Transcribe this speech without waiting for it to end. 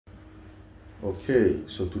Okay,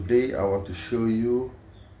 so today I want to show you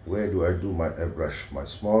where do I do my airbrush, my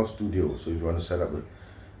small studio. So if you want to set up an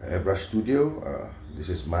airbrush studio, this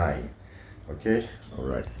is mine. Okay, all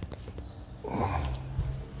right.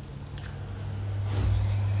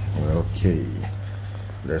 Okay,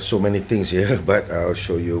 there's so many things here, but I'll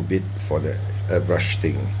show you a bit for the airbrush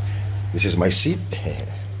thing. This is my seat,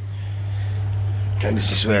 and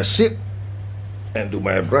this is where I sit and do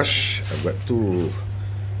my airbrush. I've got two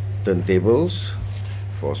turntables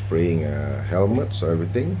for spraying helmets or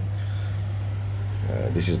everything.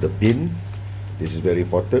 This is the pin. This is very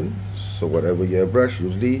important. So whatever you airbrush,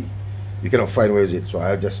 usually you cannot find where is it. So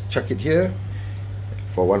I'll just chuck it here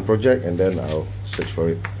for one project and then I'll search for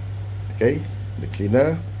it. Okay, the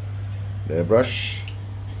cleaner, the airbrush,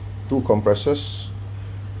 two compressors,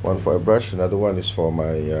 one for airbrush, another one is for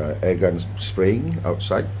my air gun spraying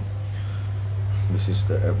outside. This is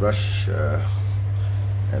the airbrush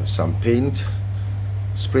and some paint,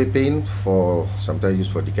 spray paint for sometimes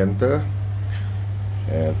used for decanter,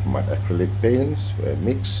 and my acrylic paints where I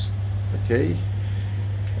mix. Okay,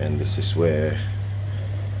 and this is where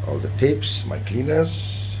all the tapes, my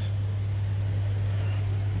cleaners.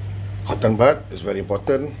 Cotton bud is very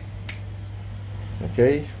important.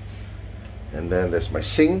 Okay, and then there's my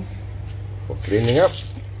sink for cleaning up.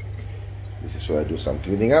 This is where I do some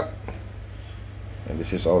cleaning up, and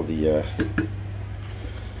this is all the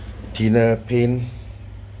thinner paint.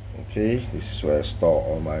 Okay, this is where I store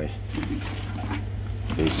all my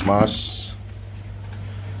face masks,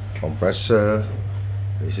 compressor.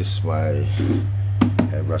 This is my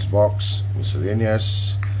airbrush box,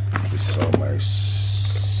 miscellaneous. This is all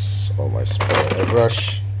my spare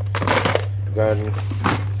airbrush gun.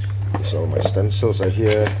 This is all my stencils are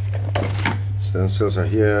here. Stencils are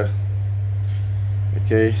here.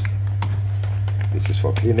 Okay, this is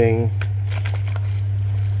for cleaning,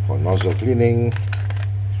 for nozzle cleaning,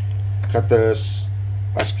 cutters,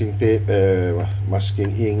 masking tape,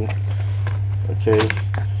 masking ink. Okay,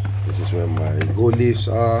 this is where my gold leaves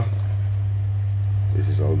are. This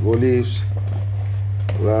is all gold leaves,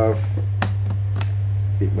 glove,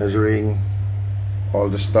 tape measuring, all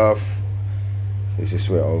the stuff. This is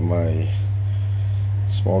where all my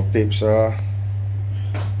small tapes are.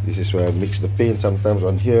 This is where I mix the paint, sometimes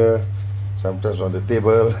on here, sometimes on the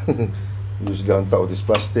table. Usually on top of this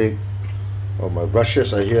plastic. All my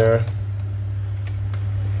brushes are here.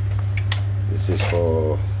 This is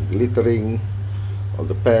for glittering, all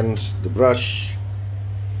the pens, the brush.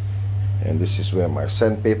 And this is where my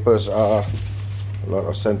sandpapers are. A lot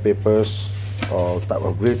of sandpapers, all type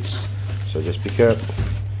of grits. So just pick up.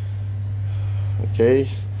 Okay,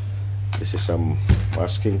 this is some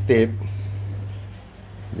masking tape.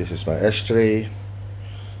 This is my ashtray.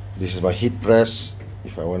 This is my heat press.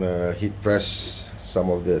 If I want to heat press some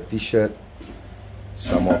of the t-shirt,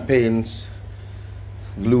 some more paints,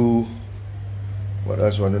 glue. What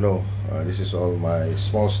else you want to know? This is all my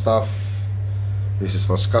small stuff. This is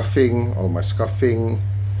for scuffing, all my scuffing,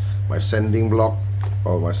 my sanding block.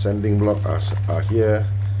 All my sanding blocks are here.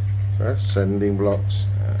 Sanding blocks.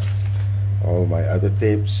 All my other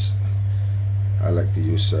tapes. I like to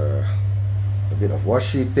use a bit of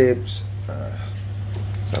washi tapes.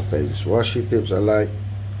 Sometimes it's washi tapes I like.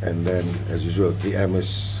 And then, as usual, 3M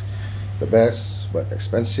is the best, but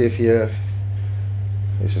expensive here.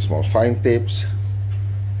 This is small fine tapes.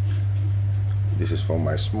 This is for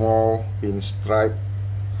my small pinstripe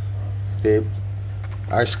tape.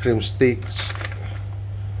 Ice cream sticks.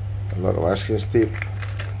 A lot of ice cream stick.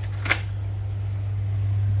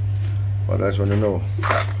 What else you want to know?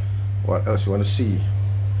 What else you want to see?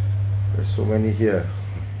 There's so many here.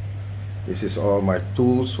 This is all my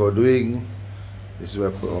tools for doing. This is where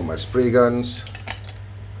I put all my spray guns.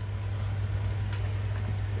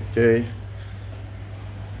 Okay.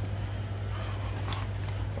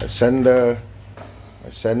 My sander.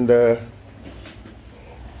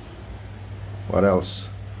 What else?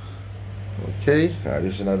 Okay,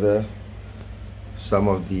 this is another. Some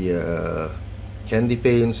of the candy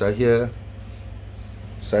paints are here.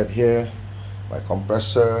 Side here, my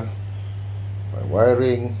compressor, my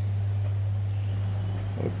wiring.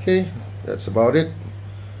 Okay, that's about it.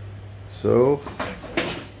 So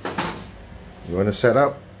you want to set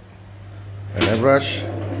up an airbrush.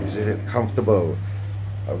 Is it comfortable?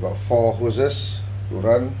 I've got 4 hoses to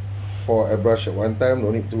run, 4 airbrush at one time.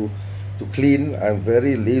 No need to clean. I'm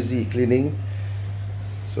very lazy cleaning.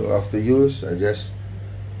 So after use, I just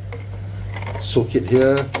soak it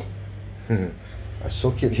here. I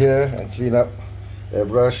soak it here and clean up.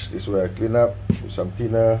 Airbrush, this is where I clean up with some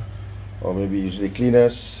thinner or maybe usually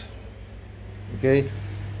cleaners. Okay,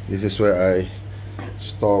 this is where I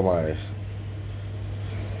store my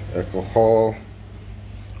alcohol.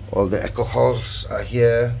 All the alcohols are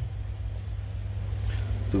here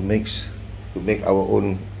to make our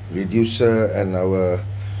own reducer and our,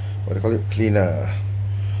 what do you call it, cleaner.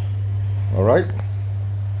 All right,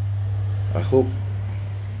 I hope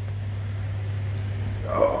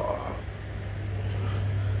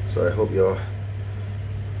so I hope you're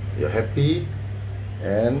happy,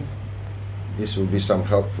 and this will be some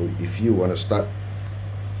helpful if you want to start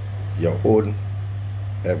your own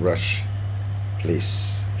airbrush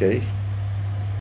place. Okay.